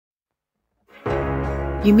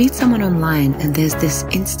You meet someone online and there's this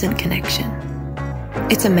instant connection.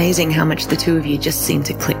 It's amazing how much the two of you just seem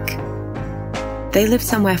to click. They live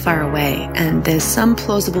somewhere far away, and there's some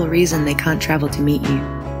plausible reason they can't travel to meet you.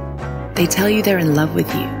 They tell you they're in love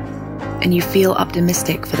with you, and you feel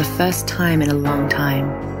optimistic for the first time in a long time.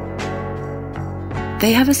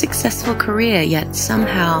 They have a successful career, yet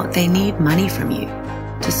somehow they need money from you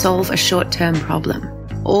to solve a short-term problem,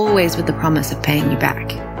 always with the promise of paying you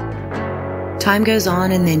back. Time goes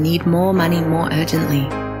on and they need more money more urgently.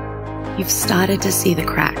 You've started to see the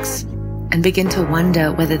cracks and begin to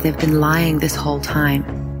wonder whether they've been lying this whole time.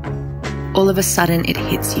 All of a sudden, it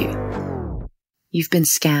hits you. You've been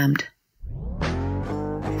scammed.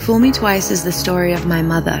 Fool Me Twice is the story of my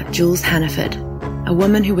mother, Jules Hannaford, a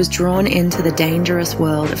woman who was drawn into the dangerous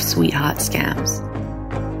world of sweetheart scams.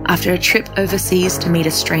 After a trip overseas to meet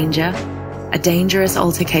a stranger, a dangerous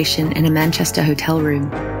altercation in a Manchester hotel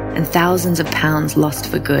room, and thousands of pounds lost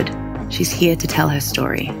for good, she's here to tell her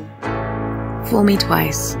story. Fool Me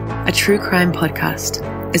Twice, a true crime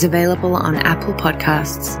podcast, is available on Apple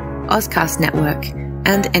Podcasts, Ozcast Network,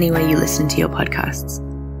 and anywhere you listen to your podcasts.